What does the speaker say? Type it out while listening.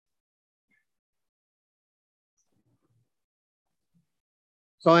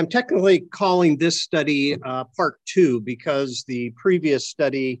So I'm technically calling this study part two because the previous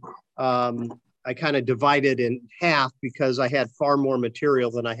study I kind of divided in half because I had far more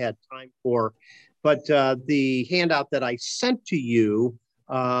material than I had time for. But the handout that I sent to you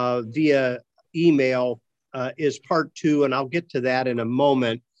via email is part two, and I'll get to that in a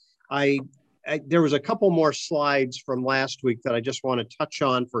moment. There was a couple more slides from last week that I just want to touch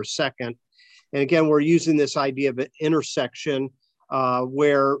on for a second. And again, we're using this idea of an intersection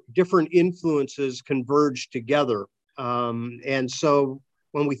where different influences converge together. And so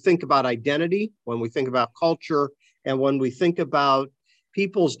when we think about identity, when we think about culture, and when we think about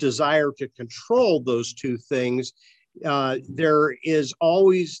people's desire to control those two things, there is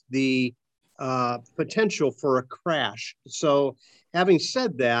always the potential for a crash. So having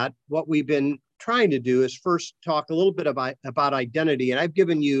said that, what we've been trying to do is first talk a little bit about identity. And I've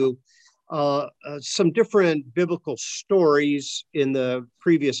given you some different biblical stories in the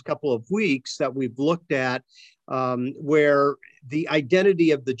previous couple of weeks that we've looked at where the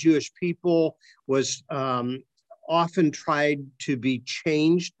identity of the Jewish people was often tried to be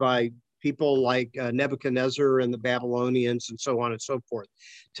changed by people like Nebuchadnezzar and the Babylonians and so on and so forth.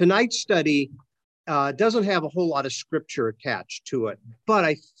 Tonight's study doesn't have a whole lot of scripture attached to it, but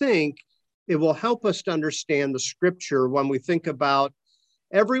I think it will help us to understand the scripture when we think about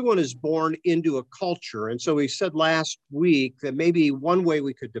everyone is born into a culture. And so we said last week that maybe one way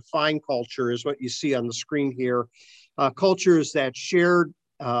we could define culture is what you see on the screen here. Culture is that shared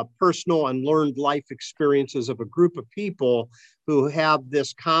personal and learned life experiences of a group of people who have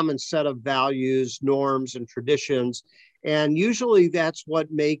this common set of values, norms, and traditions. And usually that's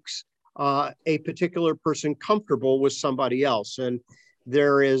what makes a particular person comfortable with somebody else. And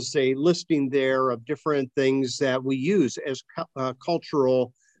there is a listing there of different things that we use as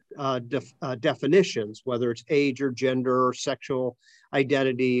cultural definitions, whether it's age or gender or sexual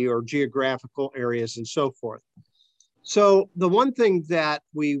identity or geographical areas and so forth. So the one thing that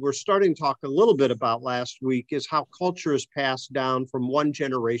we were starting to talk a little bit about last week is how culture is passed down from one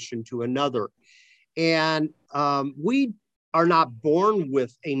generation to another. And we are not born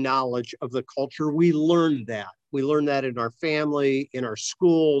with a knowledge of the culture. We learn that. We learn that in our family, in our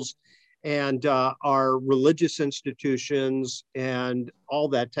schools, and our religious institutions, and all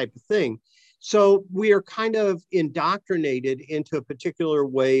that type of thing. So we are kind of indoctrinated into a particular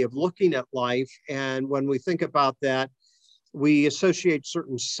way of looking at life. And when we think about that, we associate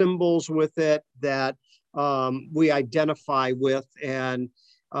certain symbols with it that we identify with. And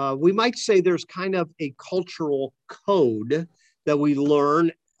we might say there's kind of a cultural code that we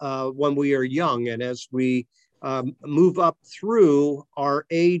learn when we are young. And as we move up through our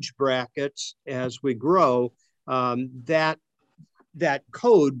age brackets as we grow, that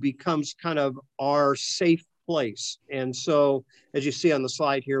code becomes kind of our safe place. And so, as you see on the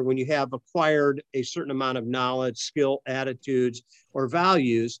slide here, when you have acquired a certain amount of knowledge, skill, attitudes, or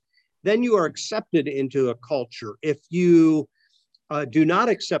values, then you are accepted into a culture. If you do not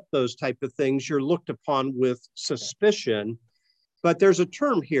accept those type of things, you're looked upon with suspicion. But there's a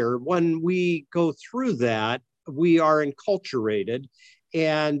term here. When we go through that, we are enculturated,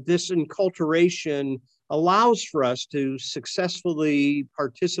 and this enculturation allows for us to successfully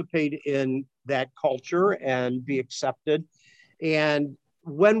participate in that culture and be accepted. And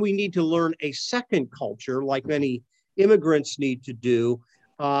when we need to learn a second culture, like many immigrants need to do,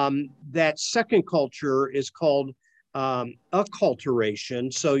 that second culture is called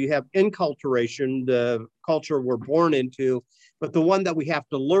acculturation. So you have enculturation, the culture we're born into, but the one that we have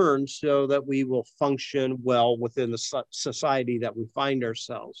to learn so that we will function well within the society that we find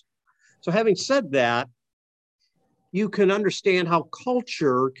ourselves. So having said that, you can understand how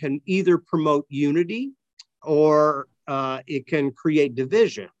culture can either promote unity or it can create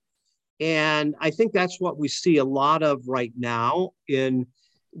division. And I think that's what we see a lot of right now in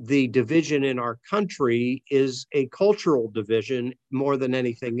the division in our country is a cultural division more than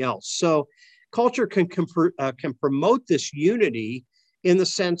anything else. So culture can promote this unity in the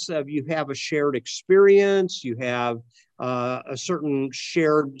sense of you have a shared experience, you have a certain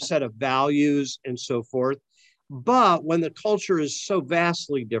shared set of values and so forth. But when the culture is so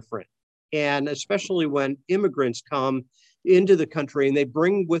vastly different, and especially when immigrants come into the country and they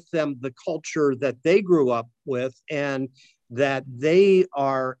bring with them the culture that they grew up with and that they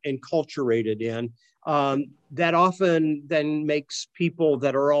are enculturated in, that often then makes people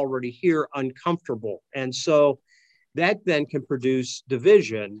that are already here uncomfortable. And so that then can produce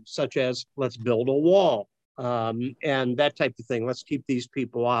division, such as let's build a wall and that type of thing. Let's keep these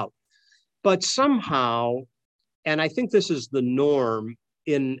people out. But somehow, and I think this is the norm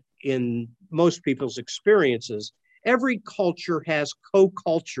in most people's experiences, every culture has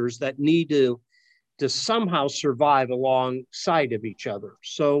co-cultures that need to somehow survive alongside of each other.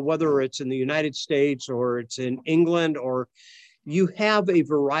 So whether it's in the United States or it's in England, or you have a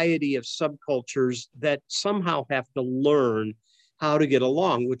variety of subcultures that somehow have to learn how to get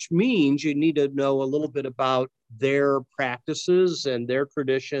along, which means you need to know a little bit about their practices and their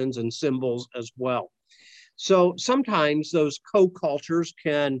traditions and symbols as well. So sometimes those co-cultures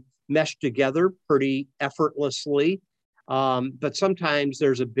can mesh together pretty effortlessly, but sometimes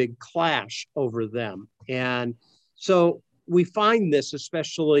there's a big clash over them. And so we find this,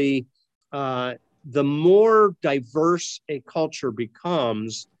 especially the more diverse a culture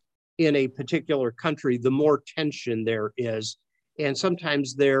becomes in a particular country, the more tension there is. And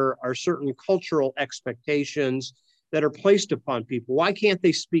sometimes there are certain cultural expectations that are placed upon people. Why can't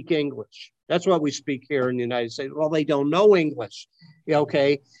they speak English? That's what we speak here in the United States. Well, they don't know English.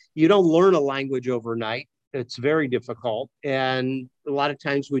 Okay, you don't learn a language overnight. It's very difficult. And a lot of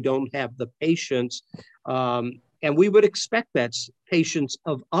times we don't have the patience. And we would expect that patience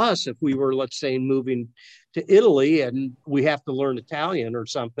of us if we were, let's say, moving to Italy and we have to learn Italian or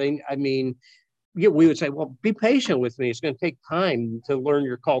something. I mean, we would say, well, be patient with me. It's going to take time to learn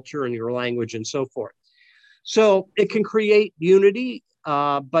your culture and your language and so forth. So it can create unity,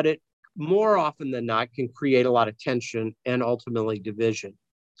 but it more often than not can create a lot of tension and ultimately division.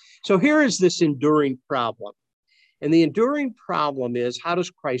 So here is this enduring problem. And the enduring problem is, how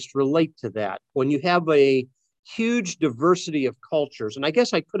does Christ relate to that? When you have a huge diversity of cultures, and I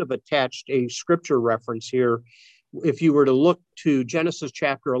guess I could have attached a scripture reference here. If you were to look to Genesis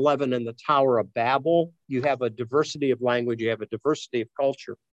chapter 11 and the Tower of Babel, you have a diversity of language, you have a diversity of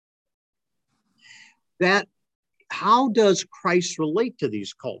culture. That, how does Christ relate to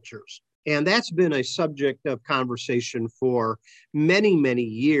these cultures? And that's been a subject of conversation for many, many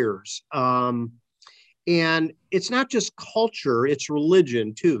years. And it's not just culture, it's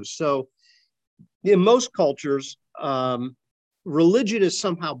religion too. So in most cultures, religion is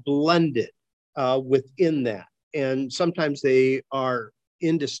somehow blended within that. And sometimes they are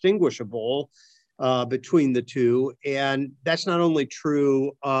indistinguishable between the two. And that's not only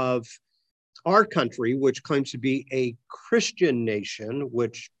true of our country, which claims to be a Christian nation,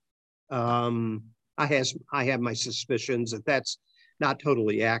 which I have my suspicions that that's not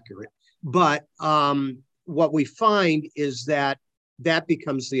totally accurate. But what we find is that that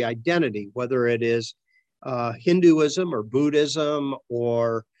becomes the identity, whether it is Hinduism or Buddhism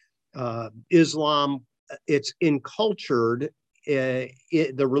or Islam. It's encultured.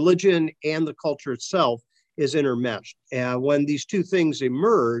 The religion and the culture itself is intermeshed. And when these two things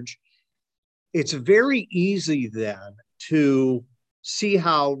emerge, it's very easy then to see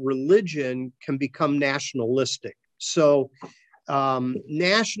how religion can become nationalistic. So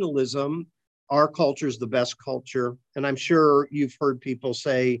nationalism, our culture is the best culture. And I'm sure you've heard people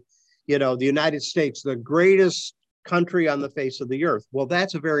say, you know, the United States, the greatest country on the face of the earth. Well,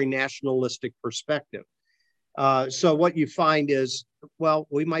 that's a very nationalistic perspective. So what you find is, well,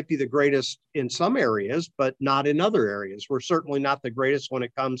 we might be the greatest in some areas, but not in other areas. We're certainly not the greatest when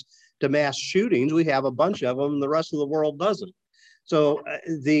it comes to mass shootings. We have a bunch of them, and the rest of the world doesn't. So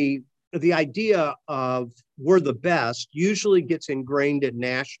the idea of we're the best usually gets ingrained in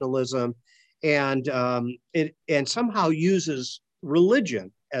nationalism, and it somehow uses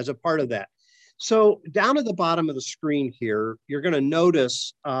religion as a part of that. So down at the bottom of the screen here, you're going to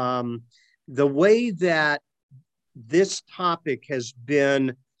notice the way that this topic has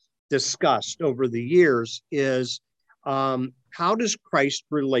been discussed over the years is how does Christ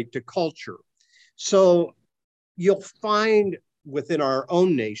relate to culture? So you'll find within our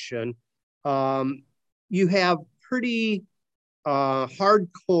own nation, you have pretty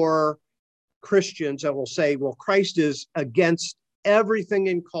hardcore Christians that will say, well, Christ is against everything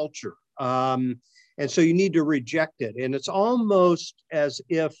in culture. And so you need to reject it. And it's almost as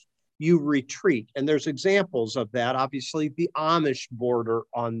if you retreat. And there's examples of that. Obviously, the Amish border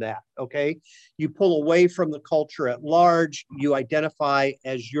on that, okay? You pull away from the culture at large, you identify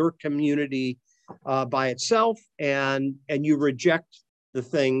as your community by itself, and you reject the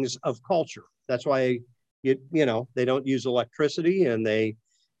things of culture. That's why, you know, they don't use electricity and they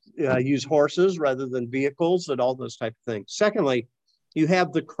use horses rather than vehicles and all those type of things. Secondly, you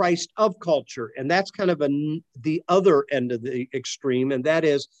have the Christ of culture, and that's kind of the other end of the extreme, and that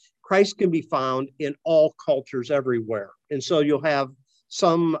is Christ can be found in all cultures everywhere. And so you'll have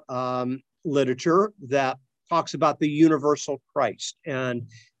some literature that talks about the universal Christ. And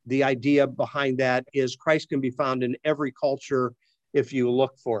the idea behind that is Christ can be found in every culture if you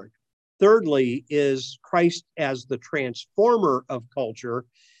look for it. Thirdly is Christ as the transformer of culture.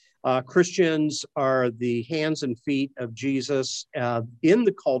 Christians are the hands and feet of Jesus in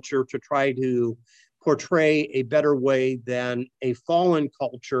the culture to try to portray a better way than a fallen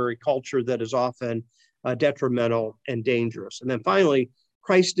culture, a culture that is often detrimental and dangerous. And then finally,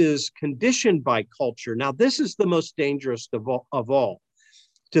 Christ is conditioned by culture. Now, this is the most dangerous of all.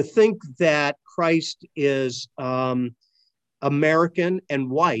 To think that Christ is American and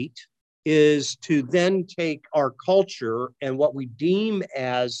white is to then take our culture and what we deem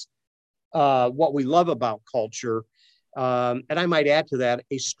as what we love about culture, and I might add to that,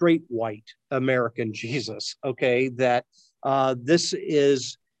 a straight white American Jesus, okay, that this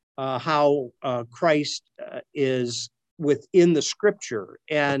is how Christ is within the scripture.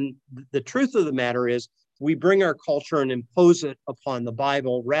 And the truth of the matter is we bring our culture and impose it upon the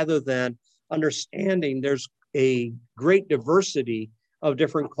Bible rather than understanding there's a great diversity of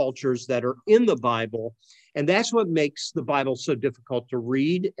different cultures that are in the Bible. And that's what makes the Bible so difficult to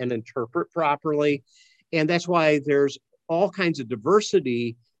read and interpret properly. And that's why there's all kinds of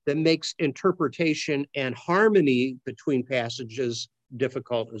diversity that makes interpretation and harmony between passages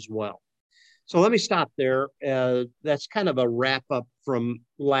difficult as well. So let me stop there. That's kind of a wrap up from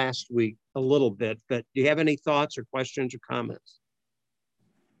last week a little bit, but do you have any thoughts or questions or comments?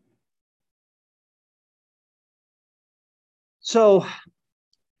 So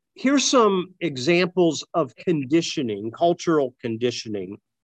here's some examples of conditioning, cultural conditioning,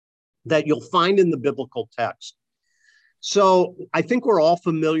 that you'll find in the biblical text. So I think we're all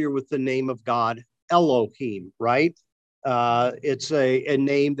familiar with the name of God, Elohim, right? It's a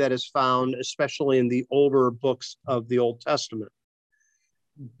name that is found especially in the older books of the Old Testament.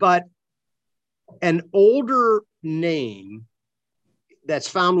 But an older name that's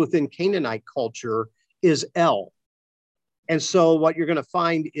found within Canaanite culture is El. And so what you're going to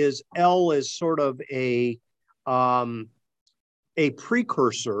find is El is sort of a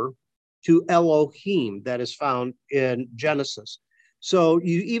precursor to Elohim that is found in Genesis. So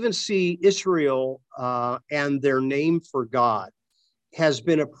you even see Israel and their name for God has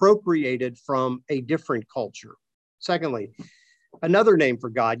been appropriated from a different culture. Secondly, another name for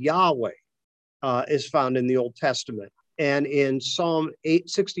God, Yahweh, is found in the Old Testament. And in Psalm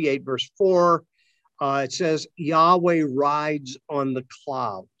 68, verse 4, it says, Yahweh rides on the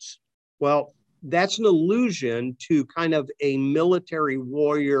clouds. Well, that's an allusion to kind of a military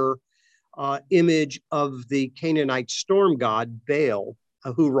warrior image of the Canaanite storm god, Baal,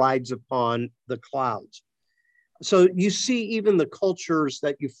 who rides upon the clouds. So you see even the cultures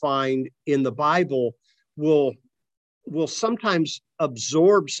that you find in the Bible will sometimes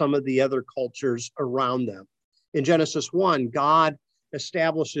absorb some of the other cultures around them. In Genesis 1, God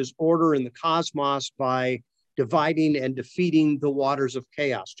establishes order in the cosmos by dividing and defeating the waters of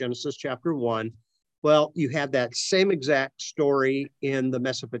chaos, Genesis chapter 1. Well, you have that same exact story in the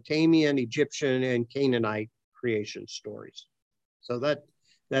Mesopotamian, Egyptian, and Canaanite creation stories. So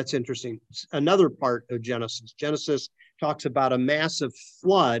that's interesting. Another part of Genesis. Genesis talks about a massive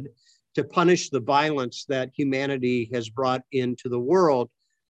flood to punish the violence that humanity has brought into the world.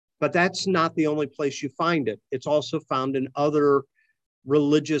 But that's not the only place you find it. It's also found in other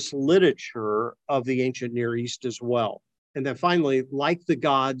religious literature of the ancient Near East as well. And then finally, like the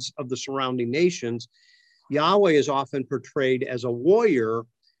gods of the surrounding nations, Yahweh is often portrayed as a warrior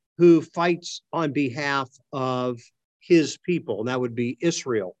who fights on behalf of his people, and that would be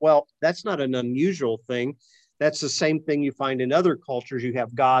Israel. Well, that's not an unusual thing. That's the same thing you find in other cultures. You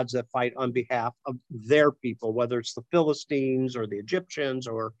have gods that fight on behalf of their people, whether it's the Philistines or the Egyptians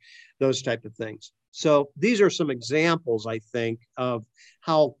or those type of things. So these are some examples, I think, of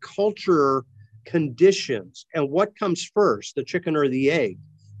how culture conditions. And what comes first, the chicken or the egg,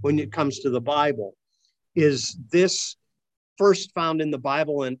 when it comes to the Bible? Is this first found in the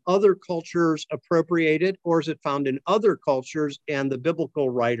Bible and other cultures appropriated, or is it found in other cultures and the biblical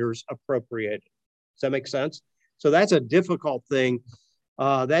writers appropriated? Does that make sense? So that's a difficult thing.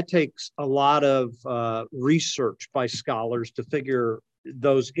 That takes a lot of research by scholars to figure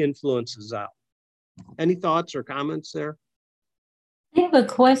those influences out. Any thoughts or comments there? I have a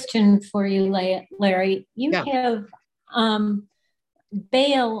question for you, Larry. You have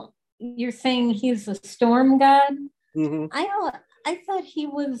Baal, you're saying he's a storm god? Mm-hmm. I thought he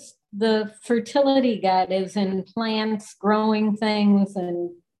was the fertility god, as in plants growing things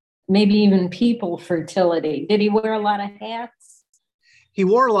and maybe even people fertility. Did he wear a lot of hats? He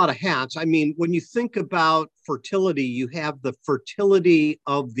wore a lot of hats. I mean, when you think about fertility, you have the fertility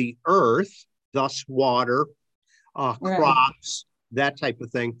of the earth, thus water, crops, that type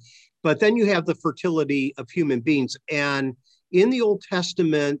of thing. But then you have the fertility of human beings. And in the Old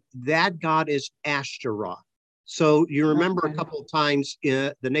Testament, that god is Ashtaroth. So you remember a couple of times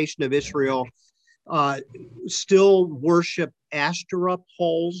the nation of Israel still worship Ashtoreth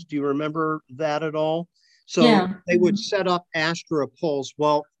poles. Do you remember that at all? So Yeah. they would set up Ashtoreth poles.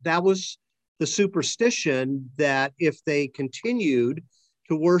 Well, that was the superstition that if they continued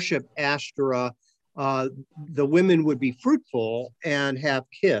to worship Ashtoreth, the women would be fruitful and have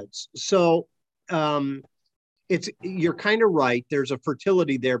kids. So you're kind of right. There's a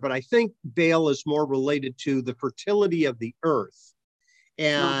fertility there, but I think Baal is more related to the fertility of the earth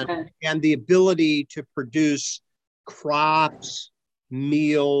and the ability to produce crops,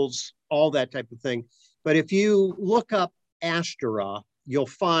 meals, all that type of thing. But if you look up Ashtoreth, you'll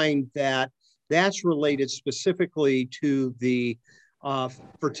find that that's related specifically to the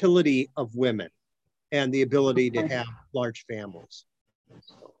fertility of women and the ability to have large families.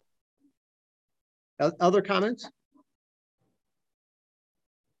 Other comments?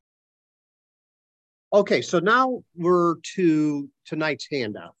 Okay, so now we're to tonight's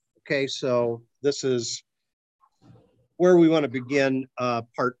handout. Okay, so this is where we want to begin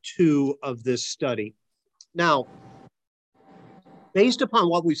part 2 of this study. Now, based upon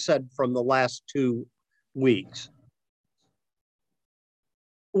what we said from the last 2 weeks,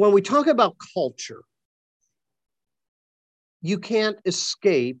 when we talk about culture, you can't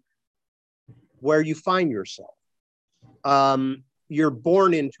escape where you find yourself. You're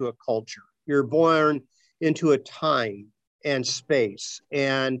born into a culture. You're born into a time and space.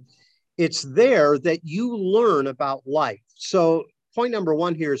 And it's there that you learn about life. So point number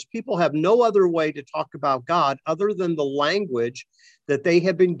 1 here is people have no other way to talk about God other than the language that they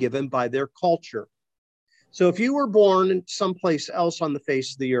have been given by their culture. So if you were born someplace else on the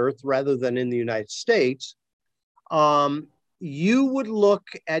face of the earth rather than in the United States, you would look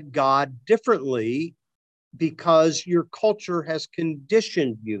at God differently because your culture has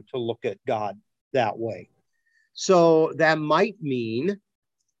conditioned you to look at God that way. So that might mean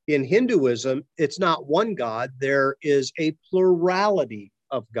in Hinduism, it's not one God, there is a plurality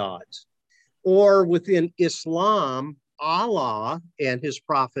of gods. Or within Islam, Allah and his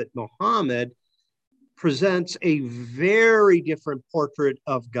prophet Muhammad presents a very different portrait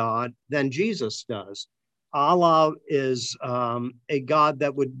of God than Jesus does. Allah is a God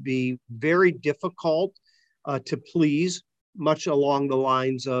that would be very difficult to please, much along the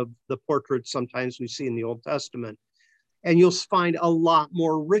lines of the portraits sometimes we see in the Old Testament. And you'll find a lot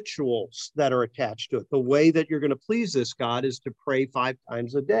more rituals that are attached to it. The way that you're going to please this God is to pray 5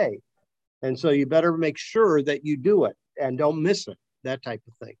 times a day. And so you better make sure that you do it and don't miss it, that type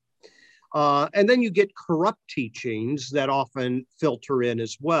of thing. And then you get corrupt teachings that often filter in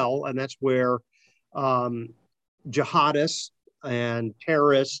as well. And that's where jihadists and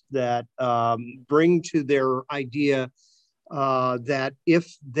terrorists that bring to their idea that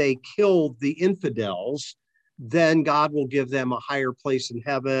if they kill the infidels, then God will give them a higher place in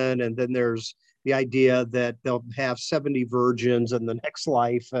heaven. And then there's the idea that they'll have 70 virgins in the next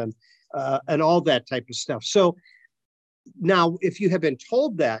life and all that type of stuff. So now, if you have been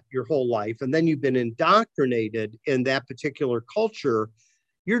told that your whole life, and then you've been indoctrinated in that particular culture,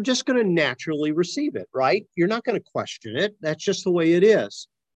 you're just going to naturally receive it, right? You're not going to question it. That's just the way it is.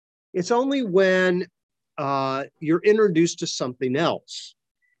 It's only when you're introduced to something else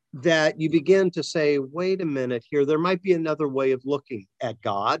that you begin to say, wait a minute here, there might be another way of looking at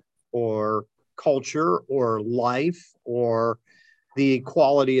God or culture or life or the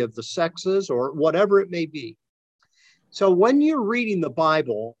equality of the sexes or whatever it may be. So when you're reading the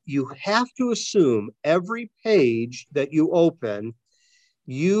Bible, you have to assume every page that you open,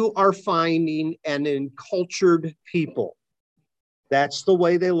 you are finding an encultured people. That's the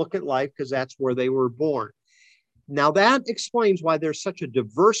way they look at life because that's where they were born. Now that explains why there's such a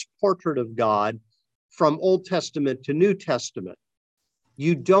diverse portrait of God from Old Testament to New Testament.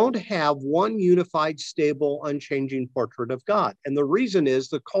 You don't have one unified, stable, unchanging portrait of God. And the reason is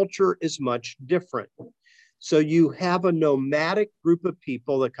the culture is much different. So you have a nomadic group of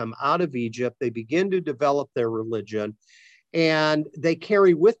people that come out of Egypt. They begin to develop their religion, and they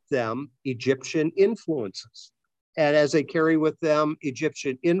carry with them Egyptian influences. And as they carry with them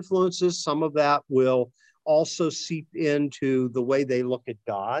Egyptian influences, some of that will also seep into the way they look at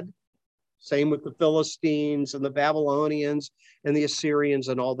God. Same with the Philistines and the Babylonians and the Assyrians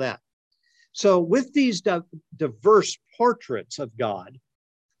and all that. So with these diverse portraits of God,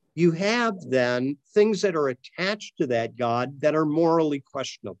 you have then things that are attached to that God that are morally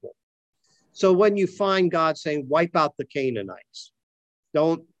questionable. So when you find God saying, wipe out the Canaanites,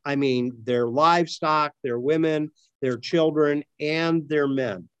 their livestock, their women, their children, and their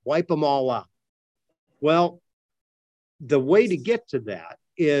men, wipe them all out. Well, the way to get to that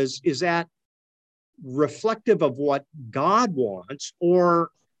is that reflective of what God wants,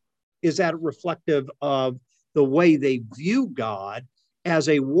 or is that reflective of the way they view God as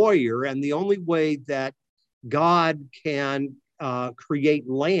a warrior? And the only way that God can create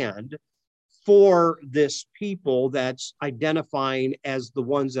land for this people that's identifying as the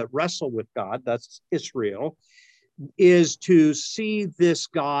ones that wrestle with God, that's Israel, is to see this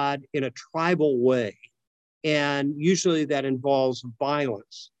God in a tribal way. And usually that involves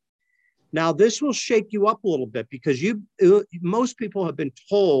violence. Now, this will shake you up a little bit because most people have been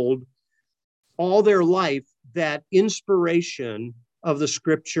told all their life that inspiration of the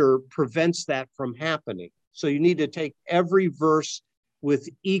scripture prevents that from happening. So you need to take every verse with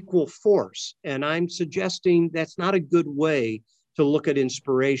equal force. And I'm suggesting that's not a good way to look at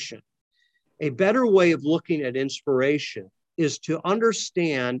inspiration. A better way of looking at inspiration is to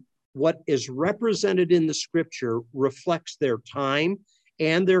understand what is represented in the scripture reflects their time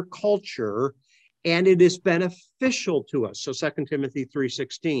and their culture, and it is beneficial to us. So 2 Timothy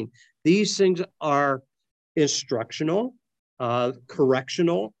 3:16, these things are instructional,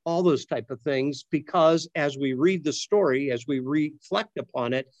 correctional, all those type of things, because as we read the story, as we reflect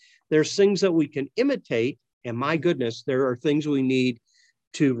upon it, there's things that we can imitate, and my goodness, there are things we need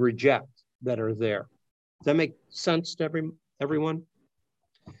to reject that are there. Does that make sense to everyone?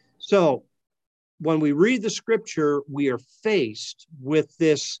 So when we read the scripture, we are faced with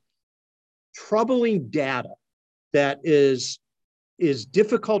this troubling data that is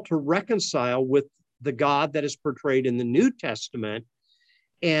difficult to reconcile with the God that is portrayed in the New Testament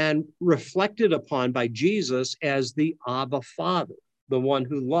and reflected upon by Jesus as the Abba Father, the one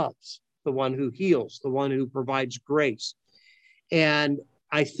who loves, the one who heals, the one who provides grace. And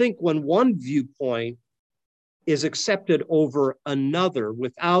I think when one viewpoint is accepted over another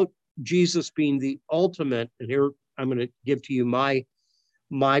without Jesus being the ultimate, and here I'm going to give to you my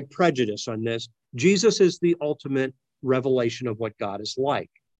prejudice on this, Jesus is the ultimate revelation of what God is like.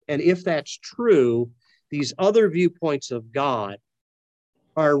 And if that's true, these other viewpoints of God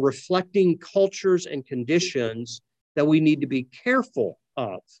are reflecting cultures and conditions that we need to be careful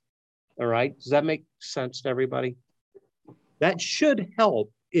of. All right? Does that make sense to everybody? That should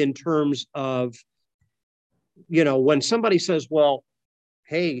help in terms of, when somebody says, well,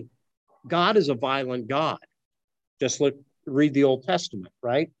 hey, God is a violent God. Just read the Old Testament,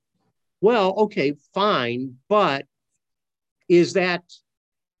 right? Well, okay, fine, but is that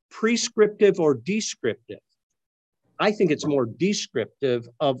prescriptive or descriptive? I think it's more descriptive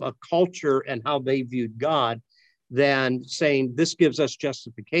of a culture and how they viewed God than saying this gives us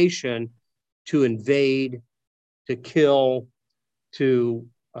justification to invade, to kill, to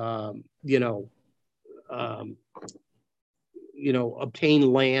obtain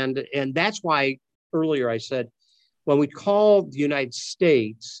land. And that's why earlier I said, when we call the United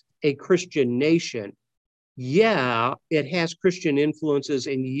States a Christian nation, yeah, it has Christian influences,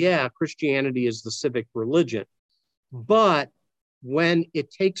 and yeah, Christianity is the civic religion. But when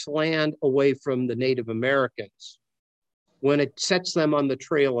it takes land away from the Native Americans, when it sets them on the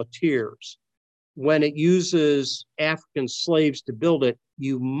Trail of Tears, when it uses African slaves to build it,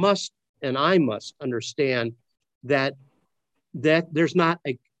 you must, and I must understand that there's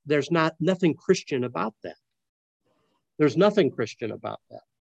nothing Christian about that. There's nothing Christian about that.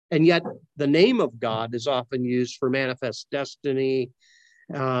 And yet the name of God is often used for manifest destiny,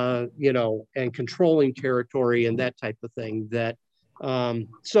 and controlling territory and that type of thing.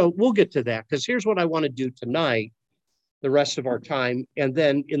 So we'll get to that, because here's what I want to do tonight, the rest of our time. And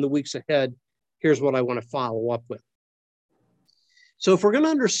then in the weeks ahead, here's what I want to follow up with. So if we're going to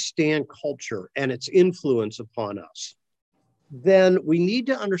understand culture and its influence upon us, then we need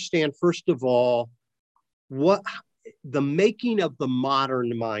to understand, first of all, what the making of the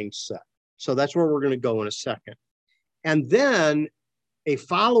modern mindset. So that's where we're going to go in a second. And then a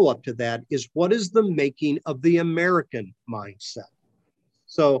follow-up to that is, what is the making of the American mindset?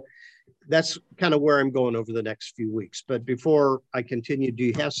 So that's kind of where I'm going over the next few weeks. But before I continue, do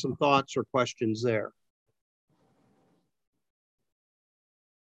you have some thoughts or questions there?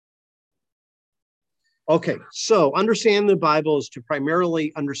 Okay, so understanding the Bible is to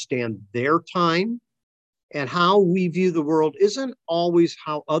primarily understand their time, and how we view the world isn't always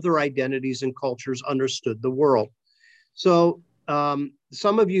how other identities and cultures understood the world. So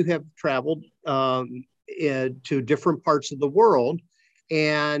some of you have traveled to different parts of the world,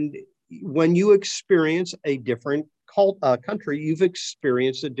 and when you experience a different country, you've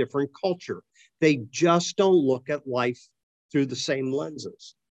experienced a different culture. They just don't look at life through the same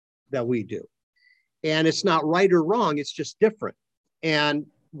lenses that we do. And it's not right or wrong, it's just different. And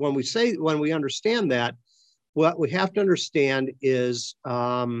when we understand that, what we have to understand is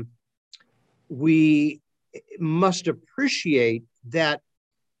we must appreciate that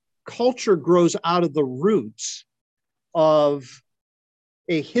culture grows out of the roots of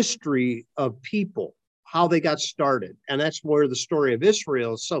a history of people, how they got started. And that's where the story of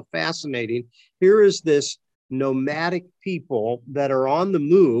Israel is so fascinating. Here is this nomadic people that are on the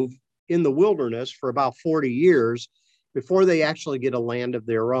move in the wilderness for about 40 years before they actually get a land of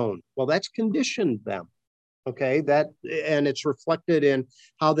their own. Well, that's conditioned them. Okay, and it's reflected in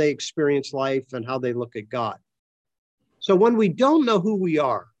how they experience life and how they look at God. So when we don't know who we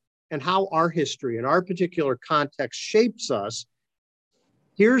are and how our history and our particular context shapes us,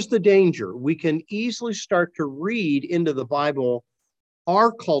 here's the danger. We can easily start to read into the Bible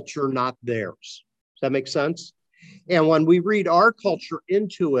our culture, not theirs. Does that make sense? And when we read our culture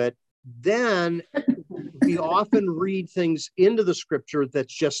into it, then we often read things into the scripture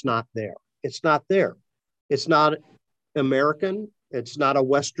that's just not there. It's not there. It's not American. It's not a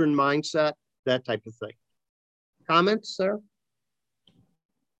Western mindset, that type of thing. Comments, Sarah?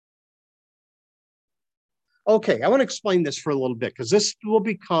 Okay, I want to explain this for a little bit because this will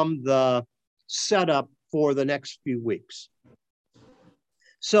become the setup for the next few weeks.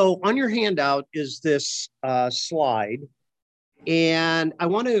 So on your handout is this slide, and I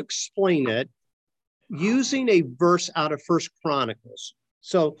want to explain it using a verse out of First Chronicles.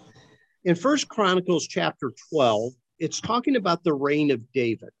 So in First Chronicles chapter 12, it's talking about the reign of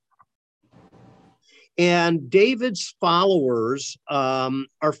David. And David's followers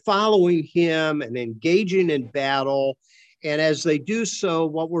are following him and engaging in battle. And as they do so,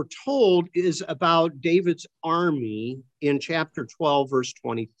 what we're told is about David's army in chapter 12, verse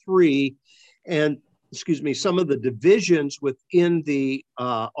 23, and, some of the divisions within the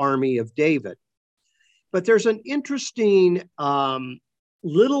army of David. But there's an interesting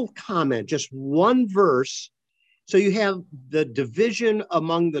little comment, just one verse. So you have the division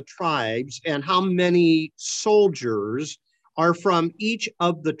among the tribes and how many soldiers are from each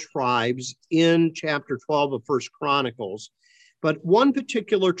of the tribes in chapter 12 of First Chronicles. But one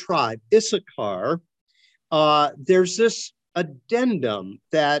particular tribe, Issachar, there's this addendum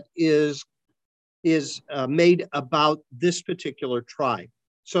that is made about this particular tribe.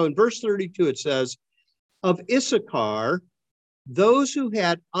 So in verse 32, it says, of Issachar, those who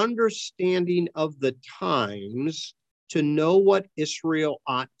had understanding of the times to know what Israel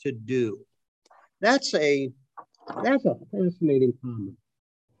ought to do. That's a fascinating comment.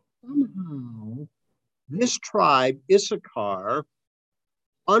 Somehow, this tribe, Issachar,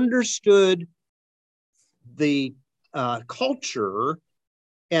 understood the culture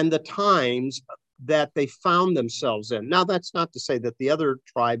and the times that they found themselves in. Now, that's not to say that the other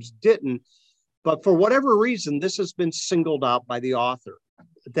tribes didn't, but for whatever reason, this has been singled out by the author,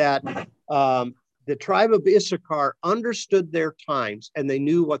 that the tribe of Issachar understood their times and they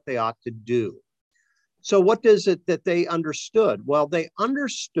knew what they ought to do. So what is it that they understood? Well, they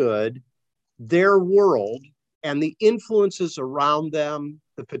understood their world and the influences around them,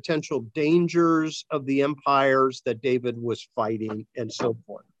 the potential dangers of the empires that David was fighting, and so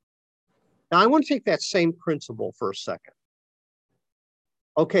forth. Now, I want to take that same principle for a second.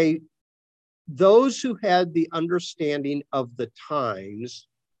 Okay, those who had the understanding of the times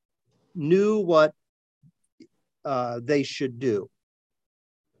knew what they should do.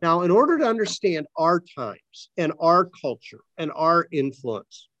 Now, in order to understand our times and our culture and our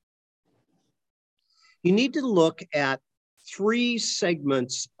influence, you need to look at three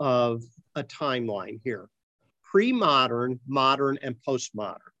segments of a timeline here: pre-modern, modern, and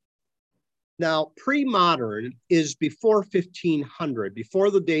postmodern. Now, pre-modern is before 1500, before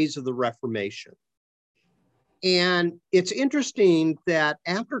the days of the Reformation. And it's interesting that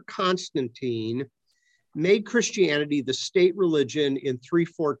after Constantine made Christianity the state religion in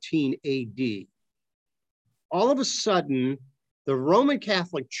 314 AD, all of a sudden, the Roman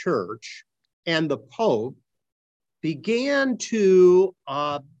Catholic Church and the Pope began to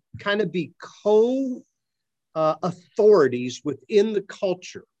kind of be co-authorities within the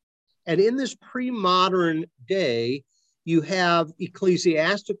culture. And in this pre-modern day, you have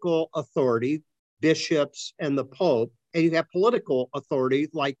ecclesiastical authority, bishops and the Pope, and you have political authority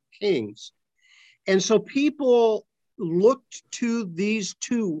like kings. And so people looked to these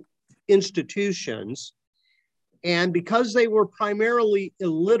two institutions, and because they were primarily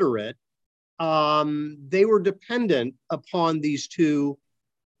illiterate, they were dependent upon these two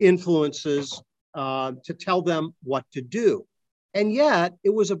influences to tell them what to do. And yet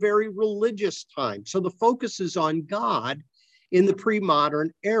it was a very religious time. So the focus is on God in the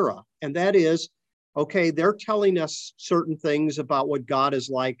pre-modern era. And that is, okay, they're telling us certain things about what God is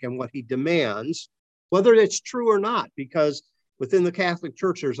like and what he demands, whether it's true or not, because Within the Catholic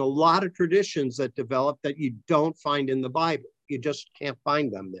Church, there's a lot of traditions that develop that you don't find in the Bible. You just can't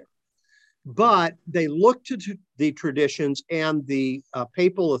find them there. But they look to the traditions and the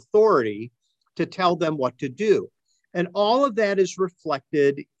papal authority to tell them what to do. And all of that is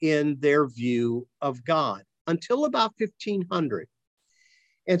reflected in their view of God until about 1500.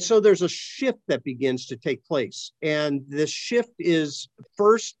 And so there's a shift that begins to take place. And this shift is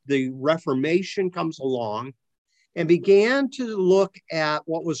first, the Reformation comes along and began to look at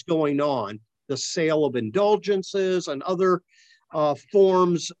what was going on, the sale of indulgences and other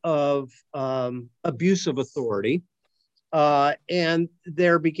forms of abuse of authority. And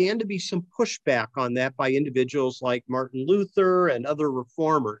there began to be some pushback on that by individuals like Martin Luther and other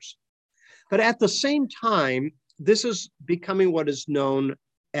reformers. But at the same time, this is becoming what is known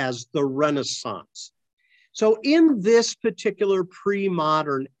as the Renaissance. So in this particular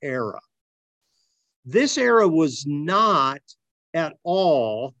pre-modern era, this era was not at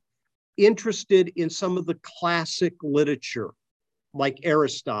all interested in some of the classic literature like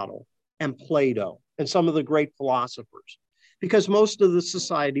Aristotle and Plato and some of the great philosophers, because most of the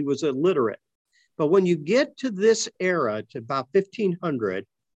society was illiterate. But when you get to this era, to about 1500,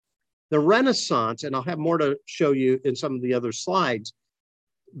 the Renaissance, and I'll have more to show you in some of the other slides,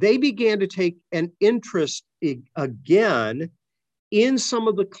 they began to take an interest again in some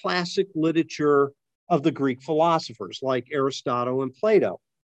of the classic literature of the Greek philosophers like Aristotle and Plato.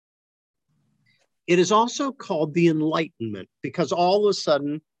 It is also called the Enlightenment because all of a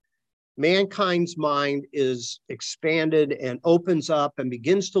sudden mankind's mind is expanded and opens up and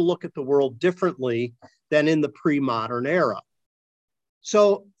begins to look at the world differently than in the pre-modern era.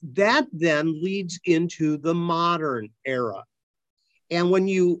 So that then leads into the modern era. And when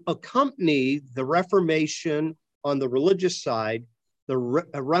you accompany the Reformation on the religious side, the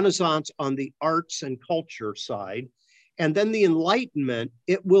Renaissance on the arts and culture side, and then the Enlightenment,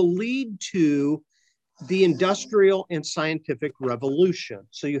 it will lead to the industrial and scientific revolution.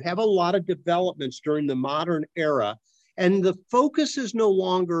 So you have a lot of developments during the modern era, and the focus is no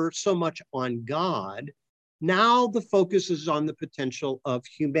longer so much on God. Now the focus is on the potential of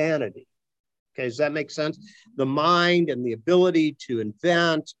humanity. Okay, does that make sense? The mind and the ability to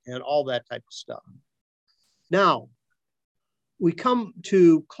invent and all that type of stuff. Now, we come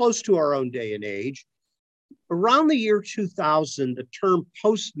to close to our own day and age. Around the year 2000, the term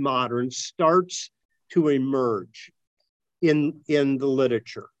postmodern starts to emerge in the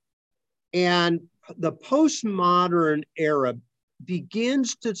literature. And the postmodern era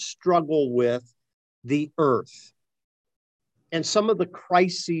begins to struggle with the earth and some of the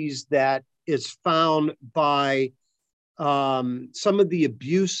crises that is found by some of the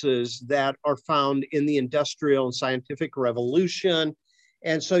abuses that are found in the industrial and scientific revolution.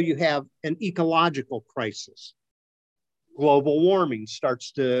 And so you have an ecological crisis. Global warming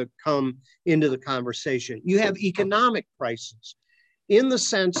starts to come into the conversation. You have economic crisis in the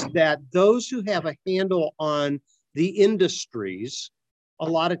sense that those who have a handle on the industries a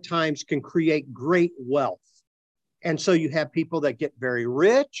lot of times can create great wealth. And so you have people that get very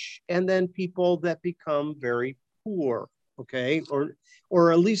rich and then people that become very poor, okay?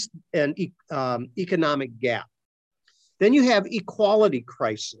 Or at least an economic gap. Then you have equality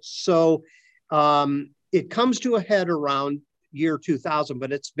crisis. So it comes to a head around year 2000,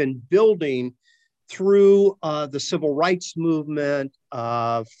 but it's been building through the civil rights movement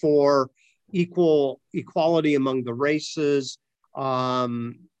for equality among the races,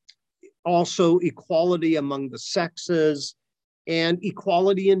 also equality among the sexes, and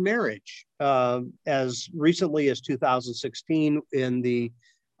equality in marriage, as recently as 2016 in the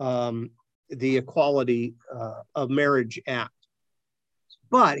Equality of Marriage Act.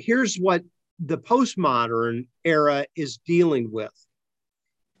 But here's what the postmodern era is dealing with: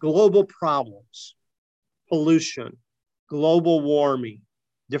 global problems, pollution, global warming,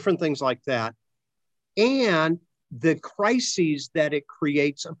 different things like that, and the crises that it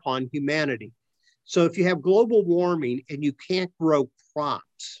creates upon humanity. So if you have global warming and you can't grow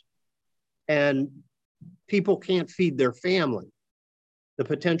crops and people can't feed their family, the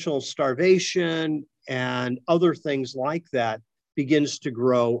potential starvation and other things like that begins to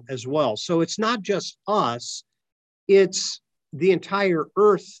grow as well. So it's not just us, it's the entire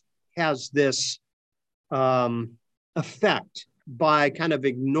earth has this effect by kind of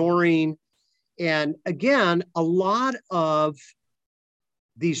ignoring. And again, a lot of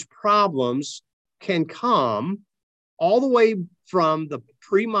these problems can come all the way from the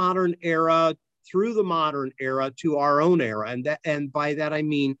pre-modern era through the modern era to our own era. And by that, I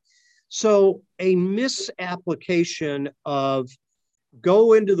mean, so a misapplication of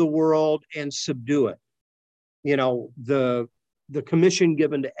go into the world and subdue it. You know, the the commission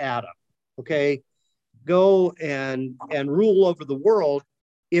given to Adam, okay? Go and rule over the world.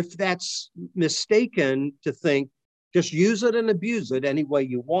 If that's mistaken to think just use it and abuse it any way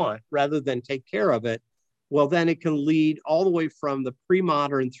you want rather than take care of it, well, then it can lead all the way from the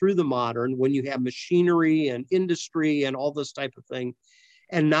pre-modern through the modern when you have machinery and industry and all this type of thing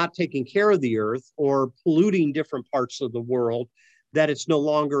and not taking care of the earth or polluting different parts of the world, that it's no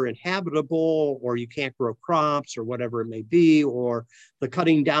longer inhabitable, or you can't grow crops or whatever it may be, or the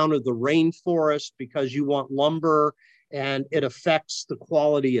cutting down of the rainforest because you want lumber and it affects the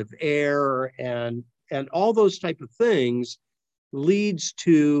quality of air, and all those type of things leads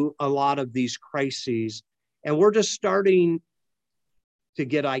to a lot of these crises. And we're just starting to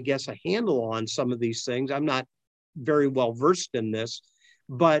get, I guess, a handle on some of these things. I'm not very well versed in this,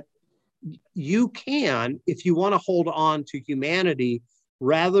 but you can, if you want to hold on to humanity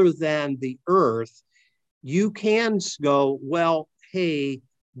rather than the earth, you can go, well, hey,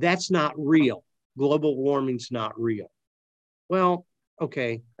 that's not real. Global warming's not real. Well,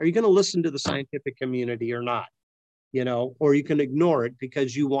 okay, are you going to listen to the scientific community or not? You know, or you can ignore it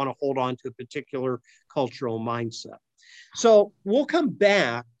because you want to hold on to a particular cultural mindset. So we'll come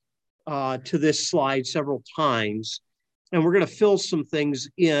back to this slide several times, and we're going to fill some things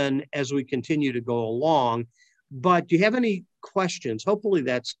in as we continue to go along. But do you have any questions? Hopefully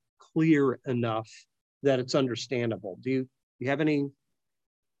that's clear enough that it's understandable. Do you have any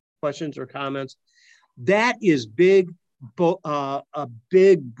questions or comments? That is big,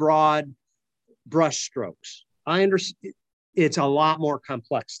 big, broad brushstrokes. I understand it's a lot more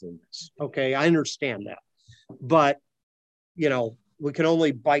complex than this. Okay, I understand that. But, you know, we can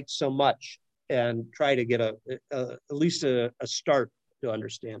only bite so much and try to get at least a start to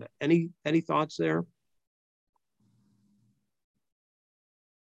understand it. Any thoughts there?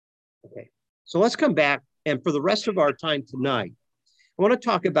 Okay, so let's come back. And for the rest of our time tonight, I want to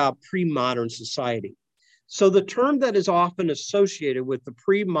talk about pre-modern society. So the term that is often associated with the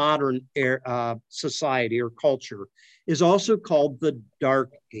pre-modern society or culture is also called the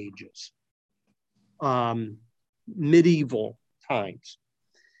Dark Ages, medieval times.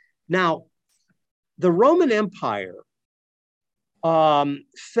 Now, the Roman Empire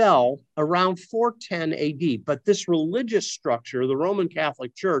fell around 410 AD, but this religious structure, the Roman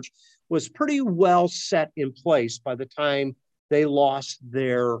Catholic Church, was pretty well set in place by the time they lost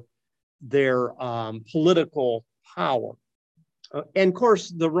their political power. And of course,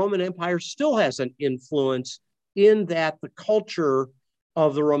 the Roman Empire still has an influence in that the culture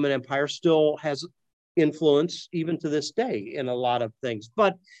of the Roman Empire still has influence even to this day in a lot of things.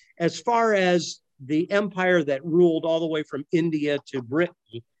 But as far as the empire that ruled all the way from India to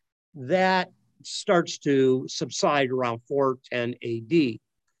Britain, that starts to subside around 410 AD.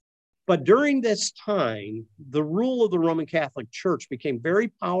 But during this time, the rule of the Roman Catholic Church became very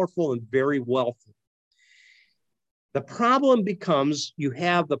powerful and very wealthy. The problem becomes you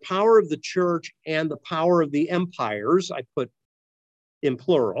have the power of the church and the power of the empires, I put in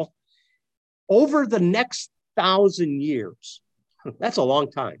plural, over the next 1,000 years. That's a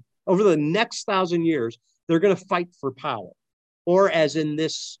long time. Over the next 1,000 years, they're going to fight for power, or as in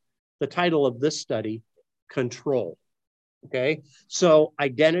this, the title of this study, control. Okay, so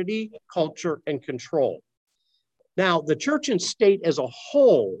identity, culture, and control. Now, the church and state as a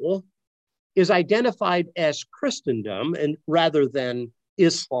whole is identified as Christendom, and rather than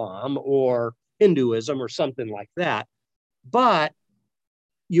Islam or Hinduism or something like that. But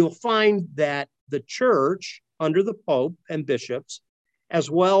you'll find that the church under the Pope and bishops, as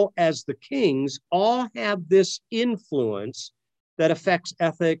well as the kings, all have this influence that affects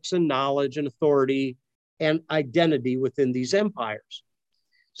ethics and knowledge and authority and identity within these empires.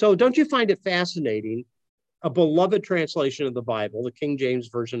 So don't you find it fascinating? A beloved translation of the Bible, the King James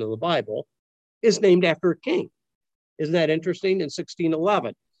Version of the Bible, is named after a king. Isn't that interesting? In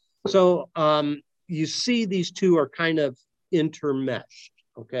 1611. So you see these two are kind of intermeshed,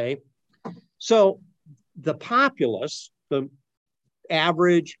 okay? So the populace, the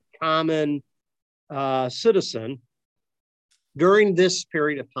average common citizen, during this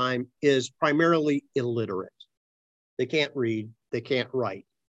period of time is primarily illiterate. They can't read, they can't write.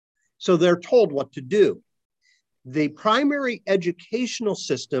 So they're told what to do. The primary educational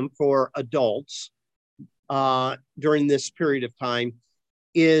system for adults during this period of time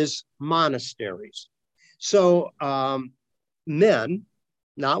is monasteries. So men,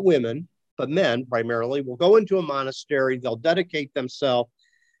 not women, but men primarily, will go into a monastery. They'll dedicate themselves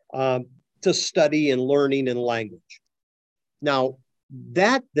to study and learning and language. Now,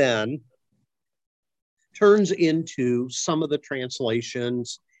 that then turns into some of the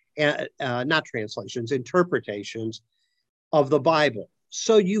translations, not translations, interpretations of the Bible.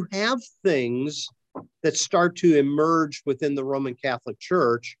 So you have things that start to emerge within the Roman Catholic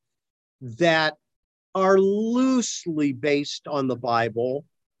Church that are loosely based on the Bible,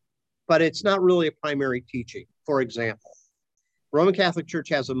 but it's not really a primary teaching. For example, Roman Catholic Church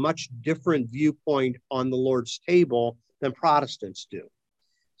has a much different viewpoint on the Lord's table than Protestants do.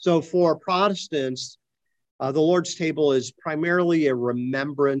 So for Protestants, the Lord's table is primarily a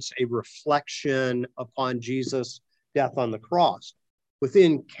remembrance, a reflection upon Jesus' death on the cross.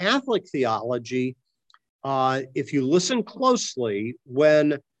 Within Catholic theology, if you listen closely,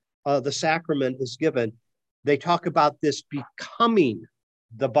 when the sacrament is given, they talk about this becoming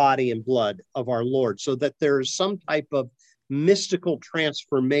the body and blood of our Lord, so that there's some type of mystical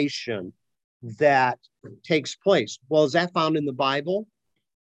transformation that takes place. Well, is that found in the Bible?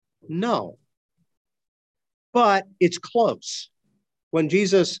 No. But it's close. When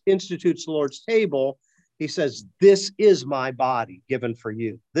Jesus institutes the Lord's table, he says, this is my body given for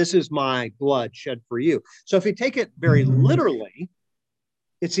you. This is my blood shed for you. So if you take it very literally,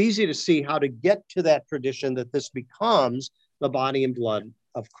 it's easy to see how to get to that tradition that this becomes the body and blood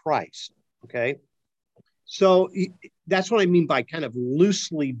of Christ. Okay. So that's what I mean by kind of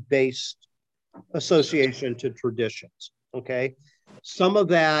loosely based association to traditions. Okay. Some of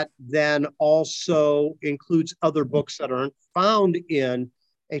that then also includes other books that aren't found in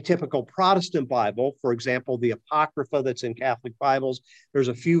a typical Protestant Bible. For example, the Apocrypha that's in Catholic Bibles. There's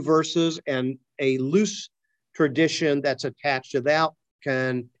a few verses, and a loose tradition that's attached to that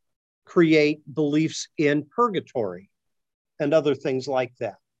can create beliefs in purgatory and other things like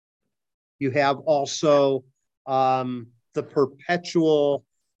that. You have also the perpetual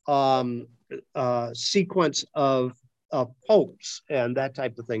sequence of popes and that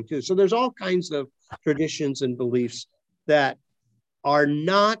type of thing too. So there's all kinds of traditions and beliefs that are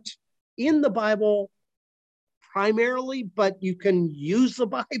not in the Bible primarily, but you can use the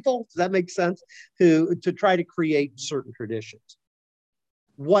Bible, does that make sense, to try to create certain traditions.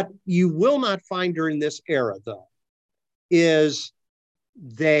 What you will not find during this era, though, is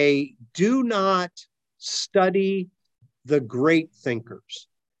they do not study the great thinkers,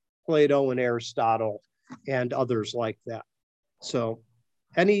 Plato and Aristotle and others like that. So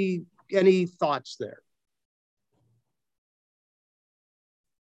any thoughts there?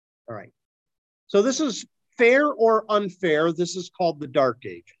 All right. So this is fair or unfair. This is called the Dark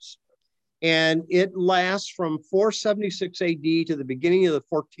Ages. And it lasts from 476 AD to the beginning of the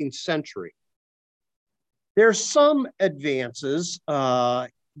 14th century. There's some advances, but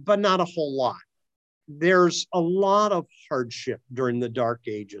not a whole lot. There's a lot of hardship during the Dark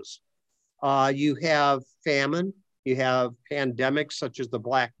Ages. You have famine, you have pandemics such as the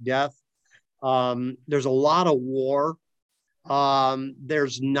Black Death. There's a lot of war.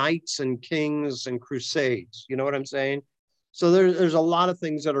 There's knights and kings and crusades. You know what I'm saying? So there's a lot of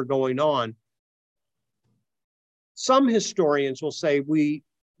things that are going on. Some historians will say we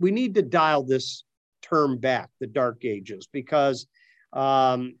need to dial this term back, the Dark Ages, because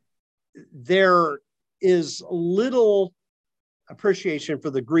there is little appreciation for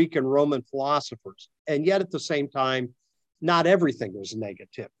the Greek and Roman philosophers. And yet at the same time, not everything was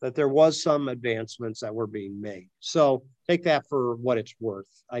negative, that there was some advancements that were being made. So take that for what it's worth.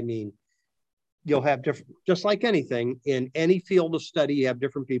 I mean, you'll have different, just like anything, in any field of study, you have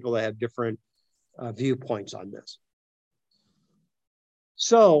different people that have different viewpoints on this.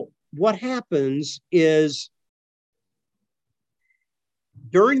 So what happens is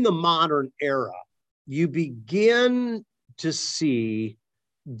during the modern era, you begin to see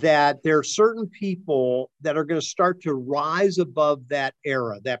that there are certain people that are going to start to rise above that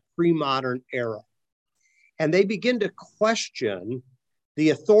era, that pre-modern era. And they begin to question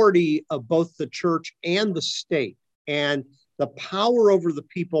the authority of both the church and the state. And the power over the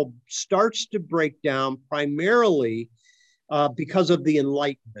people starts to break down primarily because of the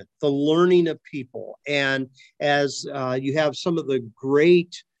Enlightenment, the learning of people. And as you have some of the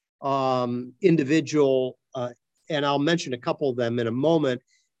great individual, and I'll mention a couple of them in a moment,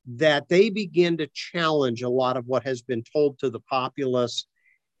 that they begin to challenge a lot of what has been told to the populace.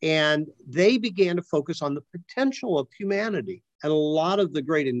 And they began to focus on the potential of humanity. And a lot of the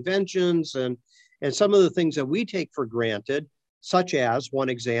great inventions and some of the things that we take for granted, such as one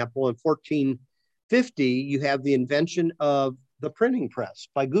example, in 1450, you have the invention of the printing press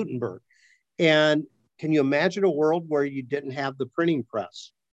by Gutenberg. And can you imagine a world where you didn't have the printing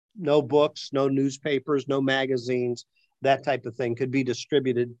press? No books, no newspapers, no magazines, that type of thing could be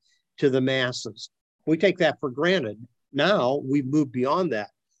distributed to the masses. We take that for granted. Now we've moved beyond that.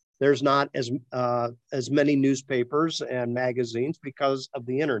 There's not as many newspapers and magazines because of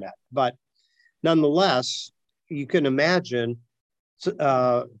the internet. But nonetheless, you can imagine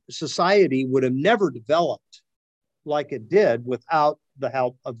society would have never developed like it did without the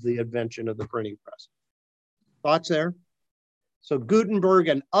help of the invention of the printing press. Thoughts there? So Gutenberg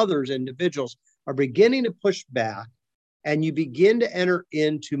and others, individuals, are beginning to push back, and you begin to enter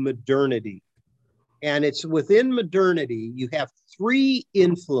into modernity. And it's within modernity, you have three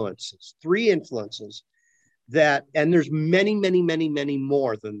influences that, and there's many, many, many, many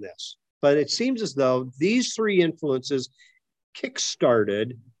more than this. But it seems as though these three influences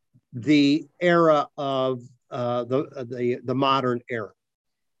kickstarted the era of the modern era.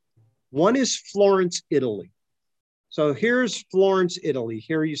 One is Florence, Italy. So here's Florence, Italy.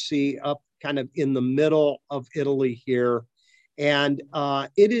 Here you see up kind of in the middle of Italy here. And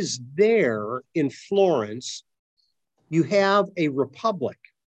it is there in Florence, you have a republic.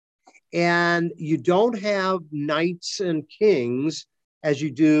 And you don't have knights and kings as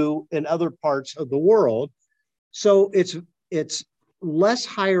you do in other parts of the world. So it's less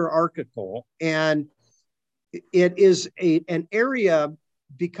hierarchical, and it is an area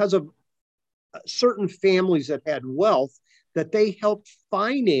because of certain families that had wealth that they helped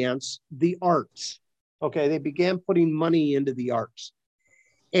finance the arts. Okay, they began putting money into the arts.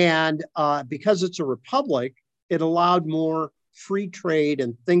 And because it's a republic, it allowed more free trade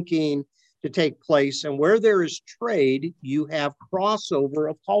and thinking to take place. And where there is trade, you have crossover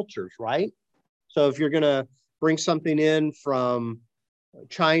of cultures, right? So if you're going to bring something in from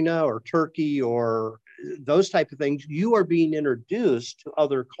China or Turkey or those type of things, you are being introduced to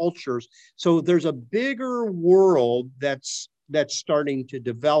other cultures. So there's a bigger world that's starting to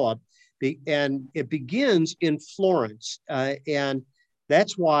develop, and it begins in Florence. And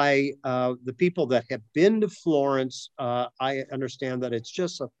that's why the people that have been to Florence, I understand that it's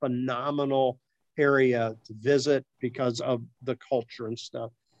just a phenomenal area to visit because of the culture and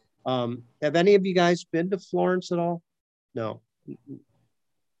stuff. Have any of you guys been to Florence at all? No.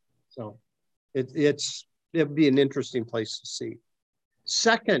 So it'd be an interesting place to see.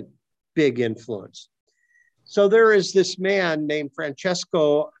 Second big influence. So there is this man named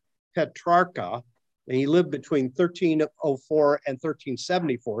Francesco Petrarca, and he lived between 1304 and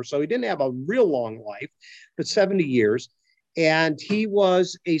 1374. So he didn't have a real long life, but 70 years. And he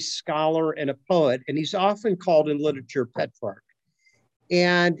was a scholar and a poet, and he's often called in literature Petrarch.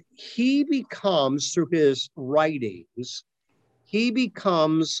 And he becomes, through his writings, he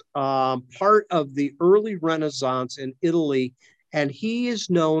becomes part of the early Renaissance in Italy, and he is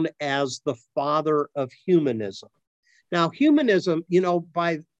known as the father of humanism. Now, humanism,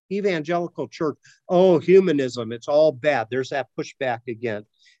 by evangelical church, oh, humanism, it's all bad. There's that pushback again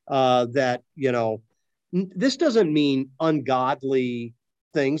that, this doesn't mean ungodly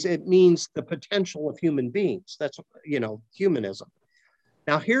things. It means the potential of human beings. That's, humanism.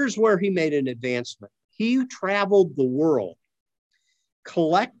 Now, here's where he made an advancement. He traveled the world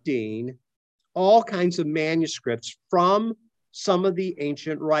collecting all kinds of manuscripts from some of the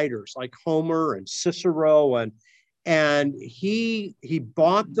ancient writers like Homer and Cicero, and he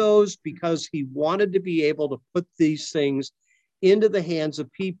bought those because he wanted to be able to put these things into the hands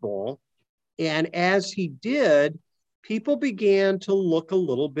of people. And as he did, people began to look a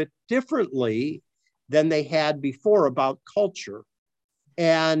little bit differently than they had before about culture.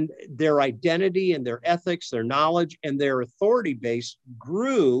 And their identity and their ethics, their knowledge, and their authority base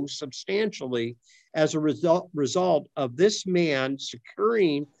grew substantially as a result of this man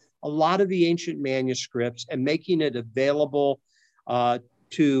securing a lot of the ancient manuscripts and making it available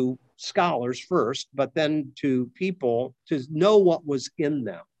to scholars first, but then to people to know what was in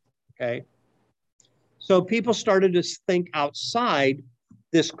them, okay? So people started to think outside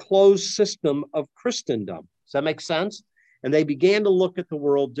this closed system of Christendom. Does that make sense? And they began to look at the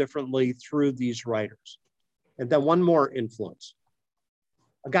world differently through these writers. And then one more influence.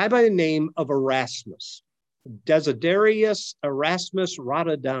 A guy by the name of Erasmus, Desiderius Erasmus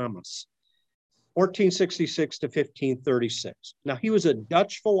Rotterdamus, 1466 to 1536. Now, he was a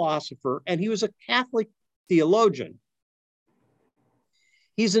Dutch philosopher and he was a Catholic theologian.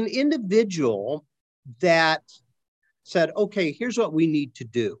 He's an individual that said, okay, here's what we need to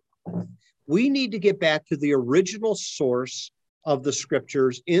do. We need to get back to the original source of the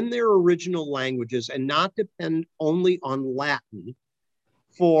scriptures in their original languages and not depend only on Latin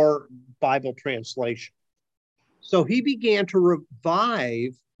for Bible translation. So he began to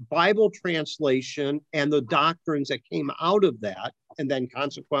revive Bible translation and the doctrines that came out of that, and then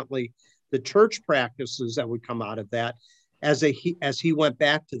consequently the church practices that would come out of that as he went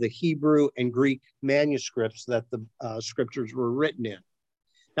back to the Hebrew and Greek manuscripts that the scriptures were written in.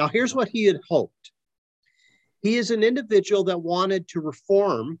 Now, here's what he had hoped. He is an individual that wanted to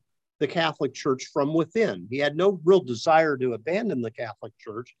reform the Catholic Church from within. He had no real desire to abandon the Catholic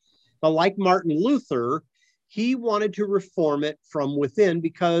Church, but like Martin Luther, he wanted to reform it from within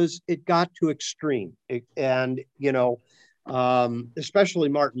because it got too extreme. Especially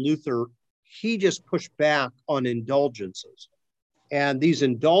Martin Luther, he just pushed back on indulgences. And these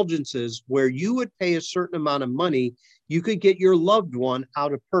indulgences, where you would pay a certain amount of money, you could get your loved one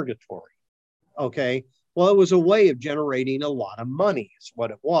out of purgatory. Okay. Well, it was a way of generating a lot of money, is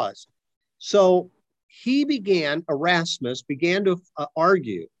what it was. So Erasmus began to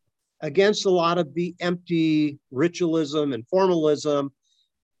argue against a lot of the empty ritualism and formalism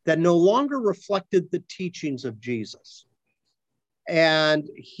that no longer reflected the teachings of Jesus. And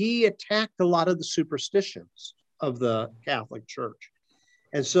he attacked a lot of the superstitions of the Catholic Church.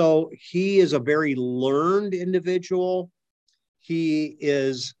 And so he is a very learned individual. He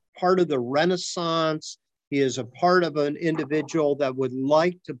is part of the Renaissance. He is a part of an individual that would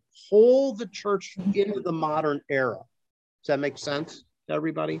like to pull the church into the modern era. Does that make sense to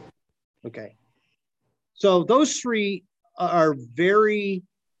everybody? Okay. So those three are very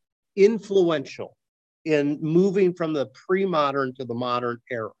influential in moving from the pre-modern to the modern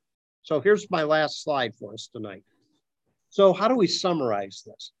era. So here's my last slide for us tonight. So how do we summarize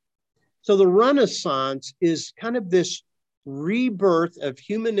this? So the Renaissance is kind of this rebirth of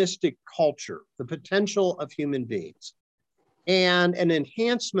humanistic culture, the potential of human beings, and an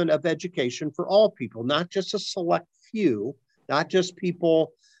enhancement of education for all people, not just a select few, not just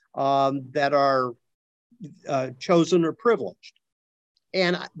people that are chosen or privileged.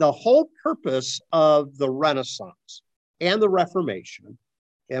 And the whole purpose of the Renaissance and the Reformation,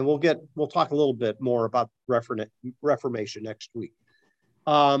 and we'll talk a little bit more about Reformation next week.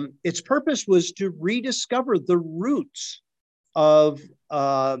 Its purpose was to rediscover the roots of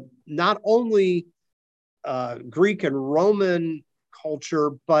not only Greek and Roman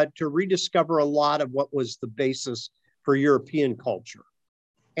culture, but to rediscover a lot of what was the basis for European culture.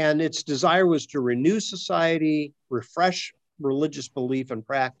 And its desire was to renew society, refresh religious belief and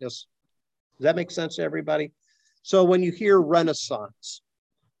practice. Does that make sense to everybody? So when you hear Renaissance,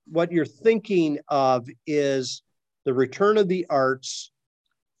 what you're thinking of is the return of the arts,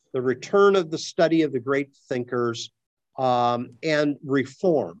 the return of the study of the great thinkers, and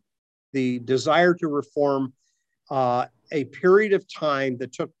reform, the desire to reform a period of time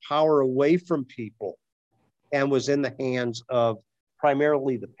that took power away from people and was in the hands of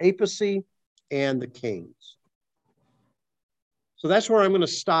primarily the papacy and the kings. So that's where I'm going to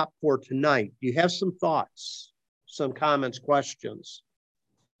stop for tonight. Do you have some thoughts, some comments, questions?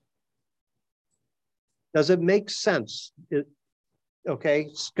 Does it make sense? Okay,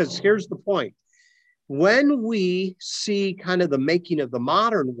 because here's the point. When we see kind of the making of the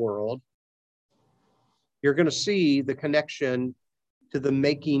modern world, you're going to see the connection to the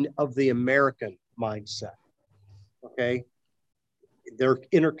making of the American mindset. Okay, they're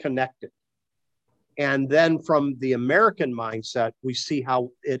interconnected. And then from the American mindset, we see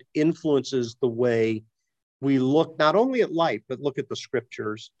how it influences the way we look not only at life, but look at the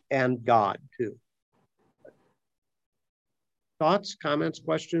scriptures and God too. Thoughts, comments,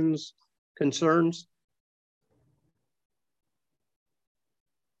 questions, concerns?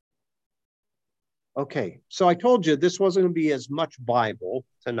 Okay, so I told you this wasn't going to be as much Bible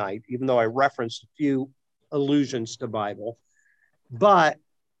tonight, even though I referenced a few allusions to Bible. But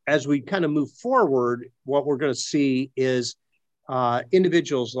as we kind of move forward, what we're going to see is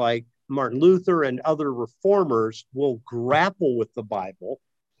individuals like Martin Luther and other reformers will grapple with the Bible.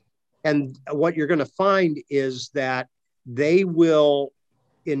 And what you're going to find is that they will,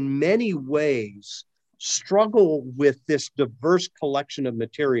 in many ways, struggle with this diverse collection of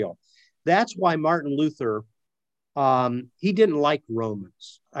material. That's why Martin Luther, he didn't like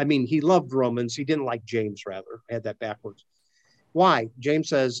Romans. I mean, he loved Romans. He didn't like James, rather. I had that backwards. Why? James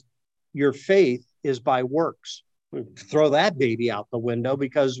says, your faith is by works. Throw that baby out the window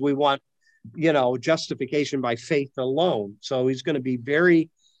because we want, justification by faith alone. So he's going to be very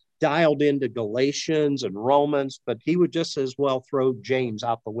dialed into Galatians and Romans, but he would just as well throw James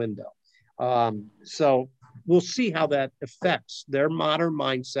out the window. So we'll see how that affects their modern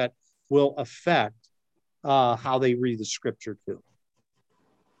mindset, will affect how they read the scripture too.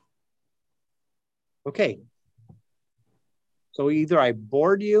 Okay. So either I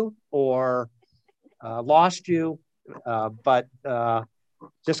bored you or lost you, but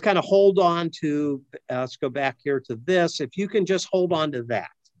just kind of hold on to, let's go back here to this. If you can just hold on to that,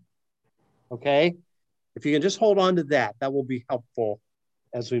 okay? If you can just hold on to that, that will be helpful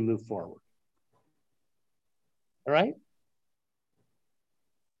as we move forward. All right?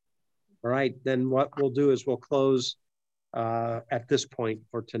 All right, then what we'll do is we'll close at this point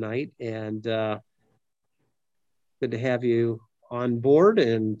for tonight. And good to have you on board,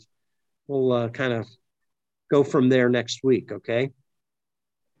 and we'll kind of go from there next week, okay?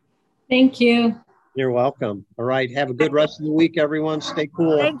 Thank you. You're welcome. All right. Have a good rest of the week, everyone. Stay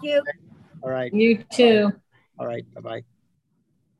cool. Thank you. All right. You too. All right. Bye-bye.